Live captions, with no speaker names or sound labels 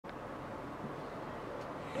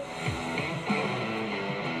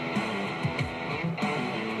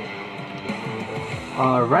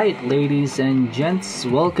Alright, ladies and gents,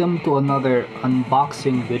 welcome to another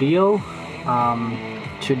unboxing video.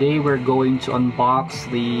 Today we're going to unbox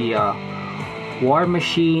the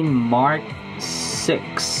Warmachine Mark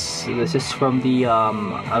 6. This is from the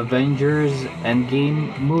Avengers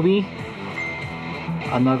Endgame movie.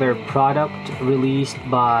 Another product released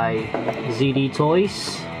by ZD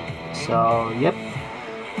Toys. So, yep.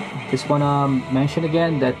 Just wanna mention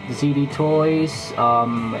again that ZD Toys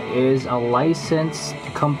is a licensed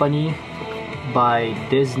company by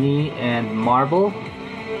Disney and Marvel.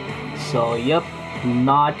 So yep,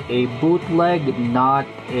 not a bootleg, not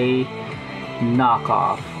a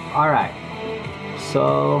knockoff. Alright,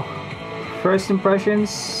 so first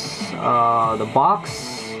impressions, the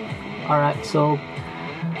box. Alright, so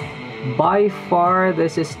by far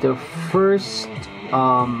this is the first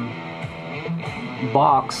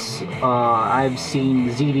box I've seen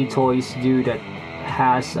ZD Toys do that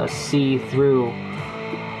has a see-through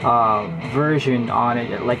version on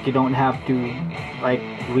it. Like, you don't have to like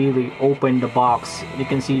really open the box, you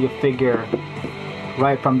can see the figure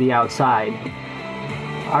right from the outside.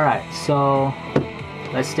 Alright, so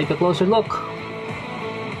let's take a closer look.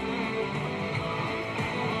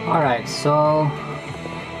 Alright, so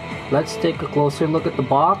let's take a closer look at the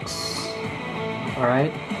box.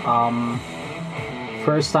 Alright,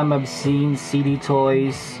 first time I've seen ZD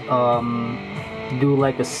Toys do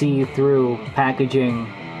like a see-through packaging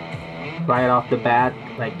right off the bat.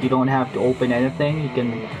 Like, you don't have to open anything, you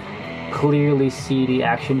can clearly see the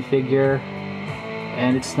action figure,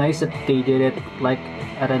 and it's nice that they did it like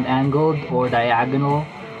at an angled or diagonal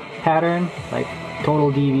pattern, like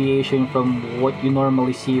total deviation from what you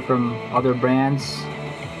normally see from other brands.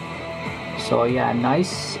 So yeah,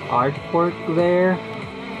 nice artwork there.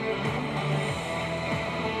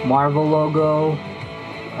 Marvel logo,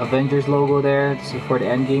 Avengers logo there. This is for the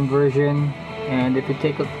Endgame version. And if you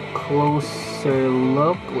take a closer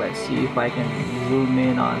look, let's see if I can zoom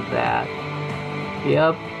in on that.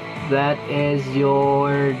 Yep, that is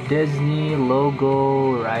your Disney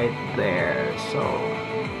logo right there. So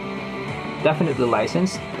definitely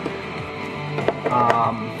licensed.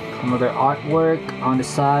 Some other artwork on the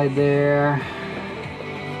side there.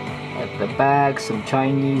 At the back, some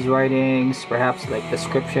Chinese writings, perhaps like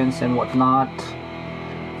descriptions and whatnot.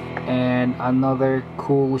 And another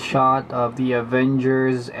cool shot of the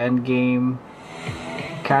Avengers Endgame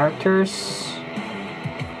characters.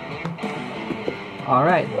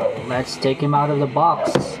 Alright, let's take him out of the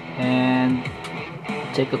box and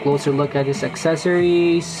take a closer look at his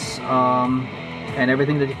accessories and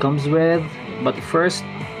everything that it comes with. But first,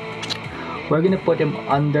 we're gonna put him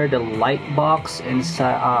under the light box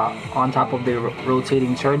inside, on top of the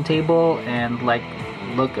rotating turntable, and like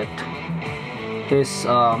look at his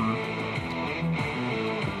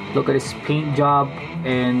paint job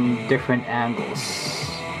in different angles.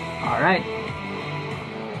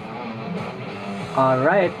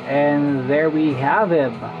 Alright, and there we have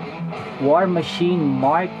him, Warmachine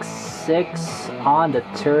Mark 6 on the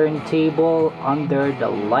turntable under the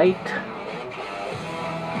light.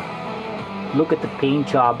 Look at the paint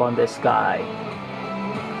job on this guy.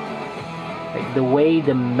 Like, the way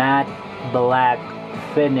the matte black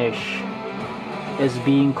finish is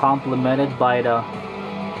being complemented by the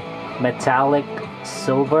metallic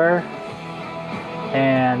silver,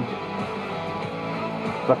 and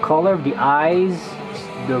the color of the eyes,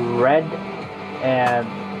 the red, and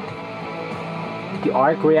the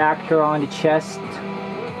arc reactor on the chest.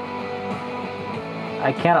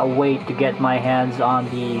 I cannot wait to get my hands on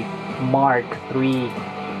the Mark 3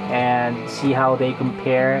 and see how they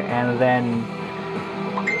compare, and then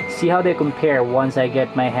see how they compare once I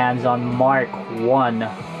get my hands on Mark 1,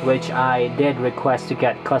 which I did request to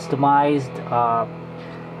get customized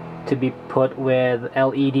to be put with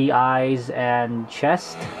LED eyes and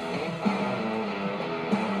chest.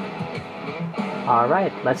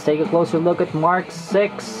 Alright, let's take a closer look at Mark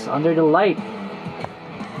 6 under the light.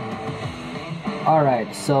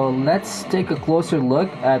 Alright, so let's take a closer look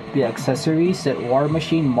at the accessories that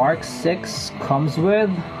Warmachine Mark 6 comes with.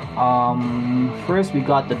 First we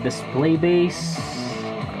got the display base.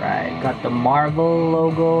 Right, got the Marvel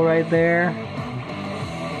logo right there.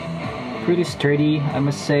 Pretty sturdy, I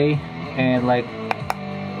must say, and like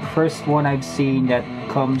first one I've seen that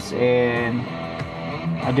comes in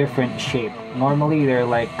a different shape. Normally they're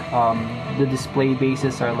like the display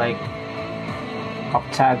bases are like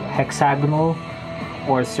hexagonal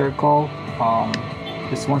or circle.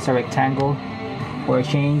 This one's a rectangle for a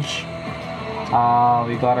change.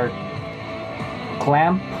 We got our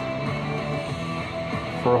clamp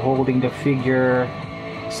for holding the figure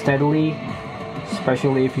steadily,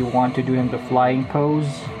 especially if you want to do him the flying pose.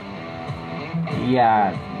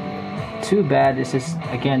 Yeah, too bad this is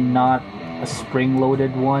again not a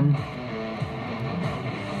spring-loaded one.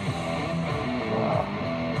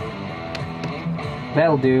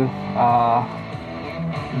 That'll do.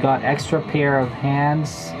 Got extra pair of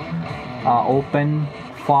hands, open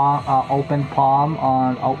palm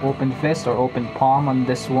on open fist or open palm on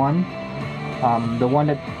this one. The one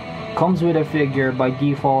that comes with a figure by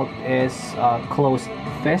default is closed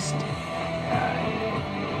fist.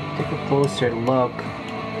 Take a closer look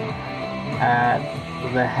at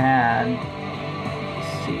the hand.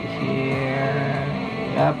 Let's see here.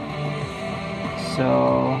 Yep.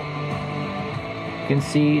 So you can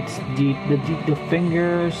see it's the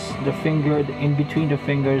fingers, the finger in between the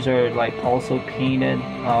fingers are like also painted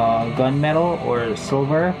gunmetal or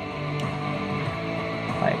silver.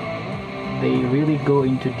 Like they really go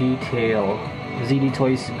into detail. ZD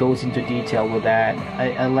Toys goes into detail with that.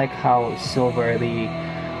 I like how silver the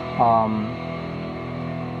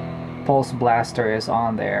pulse blaster is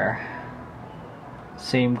on there.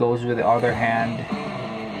 Same goes with the other hand.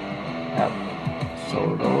 Yep.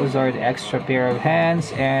 So those are the extra pair of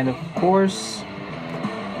hands, and of course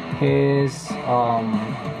his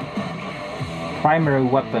primary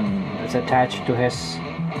weapon is attached to his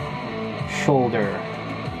shoulder.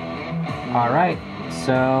 Alright,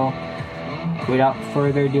 so without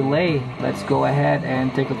further delay, let's go ahead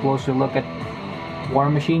and take a closer look at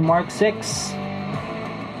Warmachine Mark 6.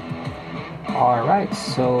 Alright,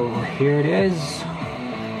 so here it is,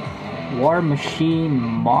 Warmachine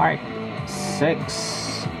Mark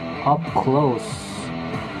 6 up close.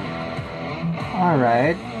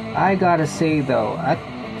 Alright, I gotta say though, at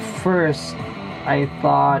first I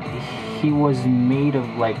thought he was made of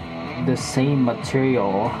like the same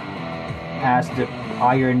material as the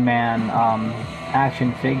Iron Man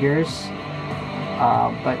action figures,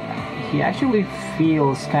 but he actually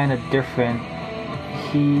feels kind of different.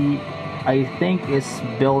 He, I think, is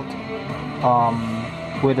built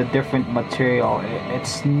with a different material.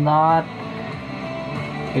 It's not,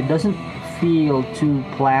 it doesn't feel too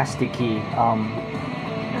plasticky.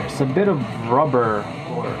 There's a bit of rubber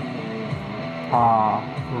or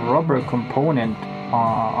rubber component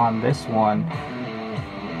on this one.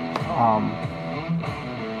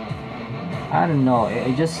 I don't know,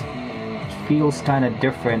 it just feels kind of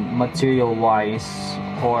different material wise,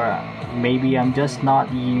 or maybe I'm just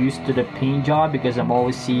not used to the paint job because I'm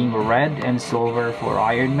always seeing red and silver for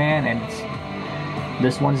Iron Man, and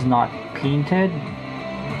this one's not painted.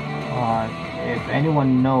 If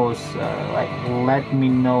anyone knows, like, let me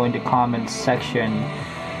know in the comments section.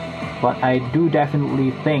 But I do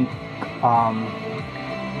definitely think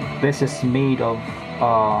this is made of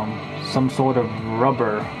some sort of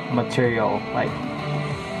rubber material, like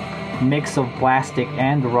mix of plastic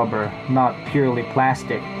and rubber, not purely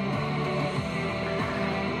plastic.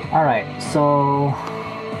 Alright, so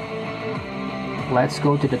let's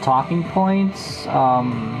go to the talking points.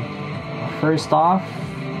 First off,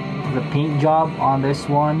 the paint job on this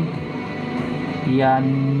one. Yeah,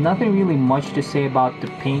 nothing really much to say about the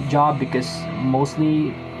paint job because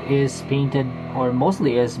mostly is painted, or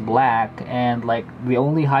mostly is black, and like the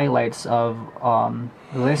only highlights of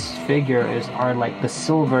this figure are like the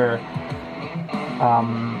silver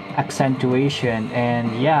accentuation.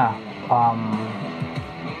 And yeah,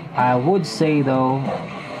 I would say though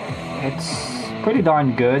it's pretty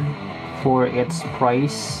darn good for its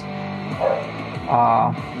price,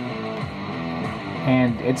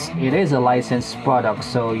 and it is a licensed product,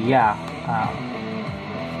 so yeah.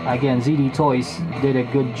 Again, ZD Toys did a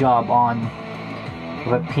good job on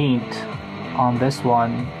the paint on this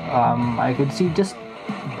one. I could see just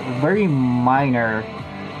very minor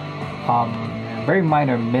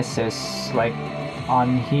misses, like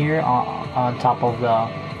on here, on top of the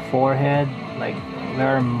forehead. Like there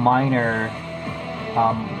are minor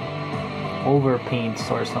overpaints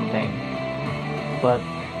or something, but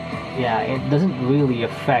yeah, it doesn't really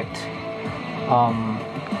affect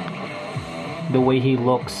the way he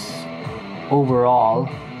looks overall.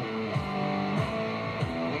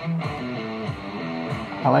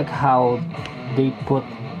 I like how they put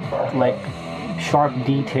like sharp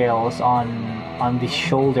details on the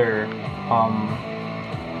shoulder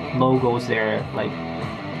logos there, like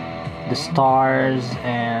the stars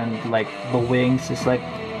and like the wings. It's like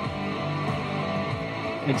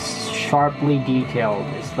it's sharply detailed.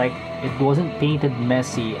 It's like it wasn't painted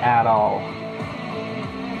messy at all.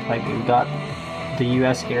 Like you got the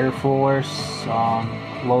US Air Force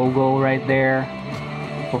logo right there,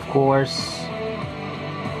 of course.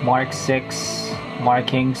 Mark 6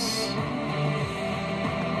 markings.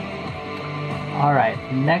 Alright,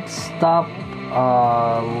 next up,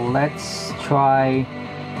 let's try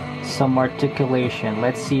some articulation.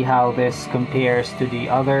 Let's see how this compares to the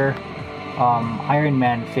other Iron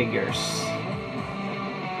Man figures.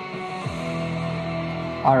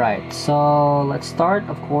 Alright, so let's start,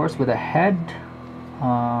 of course, with a head.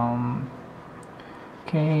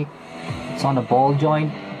 Okay, it's on a ball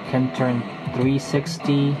joint, can turn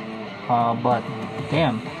 360, but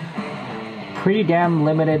damn, pretty damn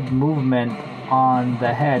limited movement on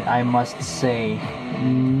the head, I must say.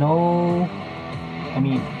 No, I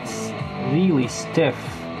mean, it's really stiff.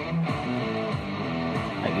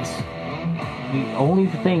 Like, it's the only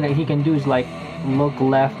thing that he can do is like look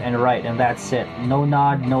left and right, and that's it. No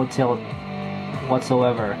nod, no tilt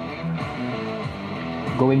whatsoever.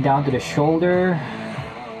 Going down to the shoulder,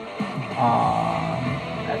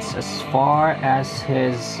 that's as far as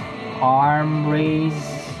his arm raise,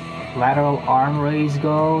 lateral arm raise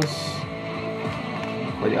goes.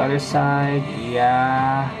 For the other side,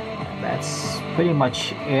 yeah, that's pretty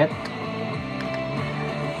much it.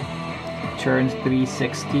 Turns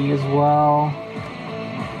 360 as well,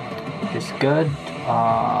 which is good.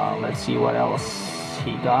 Let's see what else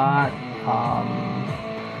he got.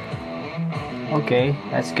 Okay,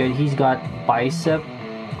 that's good. He's got bicep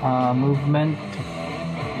movement,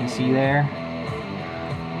 you can see there.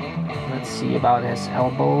 Let's see about his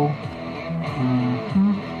elbow.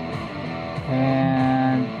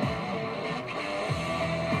 And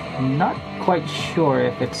I'm not quite sure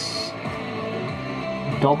if it's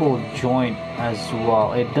double joint as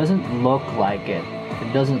well. It doesn't look like it.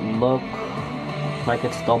 It doesn't look like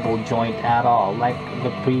it's double joint at all, like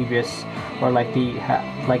the previous, or like the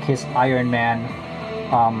like his Iron Man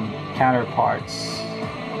counterparts.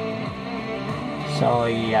 So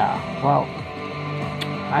yeah, well,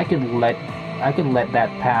 I could let that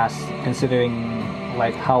pass, considering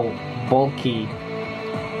like how bulky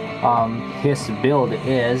his build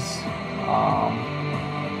is.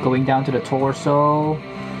 Going down to the torso,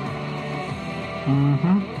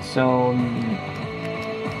 so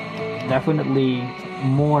definitely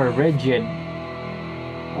more rigid,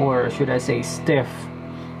 or should I say stiff,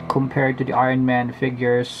 compared to the Iron Man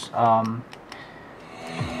figures.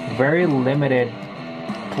 Very limited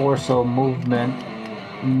torso movement,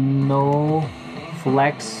 no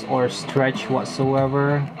flex or stretch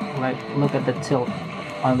whatsoever. Like, look at the tilt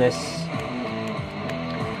on this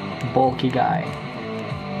bulky guy.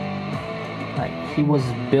 Like, he was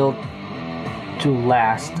built to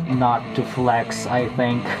last, not to flex, I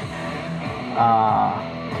think.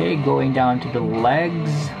 Okay, going down to the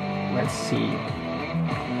legs, let's see.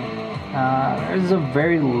 There's a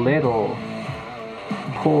very little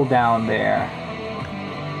pull down there.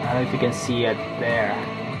 I don't know if you can see it there.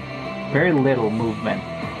 Very little movement.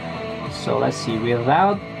 So let's see,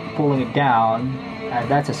 without pulling it down,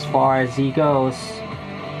 that's as far as he goes.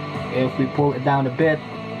 If we pull it down a bit,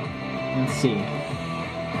 let's see.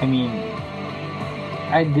 I mean,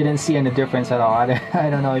 I didn't see any difference at all. I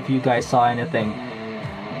don't know if you guys saw anything,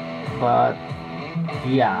 but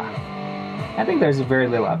yeah, I think there's very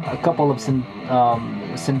little, a couple of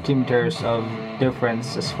centimeters of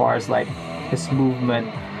difference as far as like his movement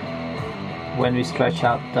when we stretch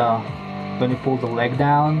out when we pull the leg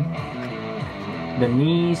down. The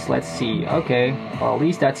knees, let's see. Okay, well, at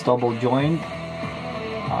least that's double joint.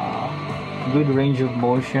 Good range of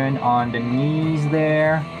motion on the knees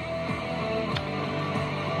there.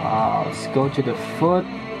 Let's go to the foot.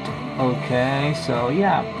 Okay, so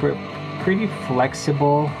yeah, pretty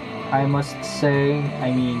flexible, I must say.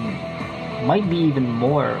 I mean, might be even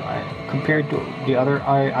more compared to the other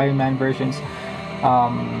Iron Man versions.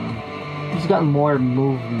 He's got more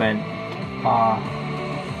movement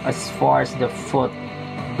as far as the foot,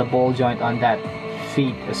 the ball joint on that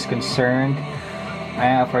feet is concerned.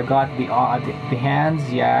 I forgot the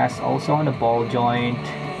hands. Yes, also on the ball joint.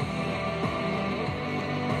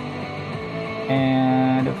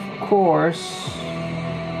 And of course,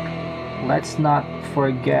 let's not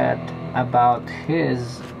forget about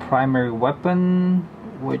his primary weapon,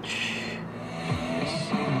 which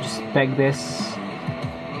just peg this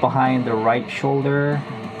behind the right shoulder,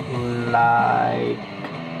 like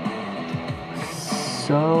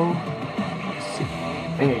so.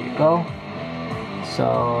 There you go.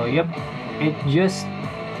 So yep, it just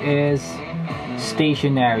is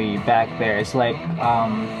stationary back there. It's like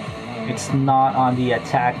it's not on the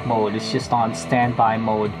attack mode, it's just on standby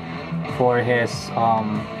mode for his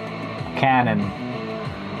cannon.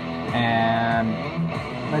 And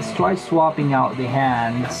let's try swapping out the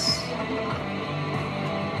hands.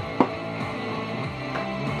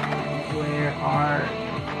 are,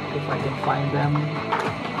 if I can find them.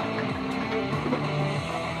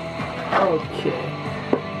 Okay.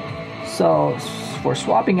 So for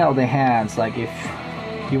swapping out the hands, like if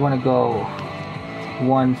you want to go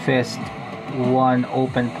one fist, one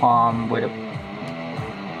open palm with a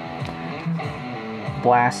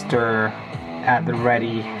blaster at the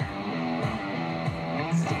ready.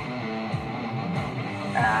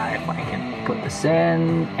 If I can put this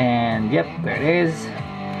in, and yep, there it is.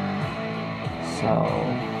 So,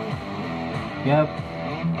 yep,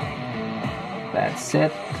 that's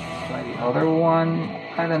it. Try the other one.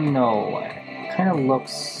 I don't know. It kind of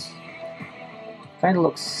looks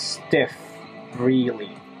stiff,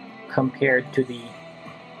 really, compared to the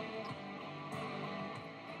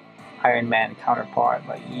Iron Man counterpart.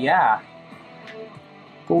 But yeah,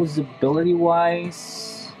 posability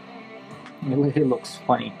wise, it really looks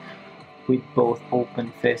funny with both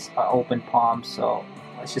open palms. So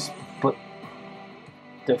let's just put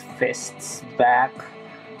the fists back.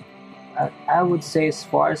 I would say, as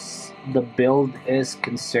far as the build is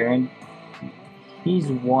concerned, he's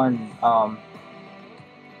one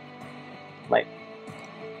like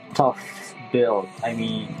tough build. I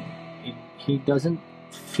mean, he doesn't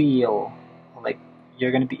feel like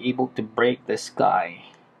you're gonna be able to break this guy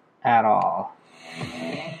at all.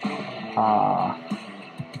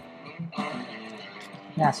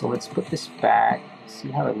 Yeah, so let's put this back,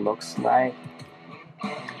 see how it looks like.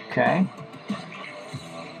 Okay.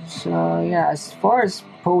 So yeah, as far as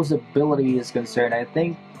posability is concerned, I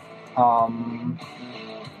think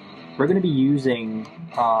we're gonna be using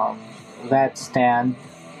that stand,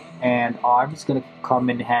 and arm is gonna come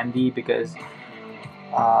in handy because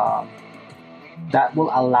that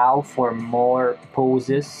will allow for more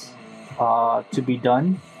poses to be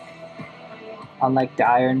done. Unlike the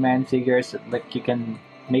Iron Man figures, like you can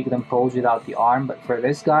make them pose without the arm, but for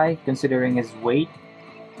this guy, considering his weight,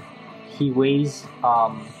 he weighs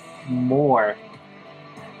more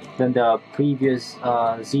than the previous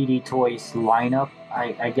ZD Toys lineup.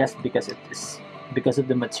 I guess because of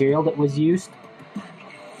the material that was used.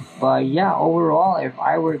 But yeah, overall, if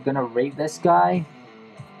I were gonna rate this guy,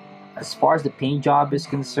 as far as the paint job is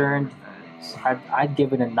concerned, I'd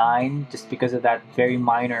give it a 9, just because of that very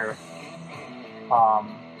minor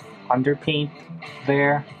underpaint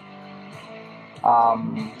there.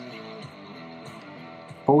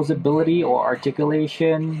 Posability or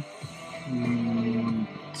articulation,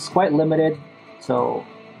 it's quite limited, so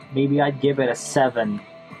maybe I'd give it a 7.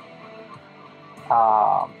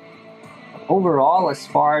 Overall, as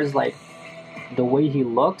far as like the way he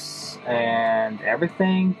looks and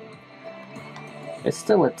everything, it's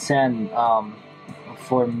still a 10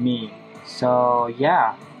 for me. So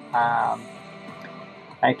yeah,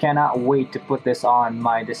 I cannot wait to put this on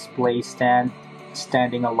my display stand,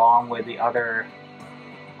 standing along with the other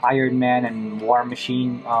Iron Man and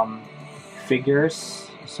Warmachine figures.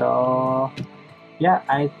 So yeah,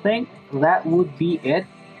 I think that would be it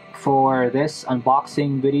for this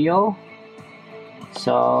unboxing video.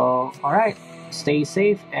 So alright, stay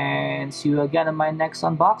safe and see you again in my next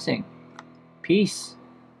unboxing. Peace.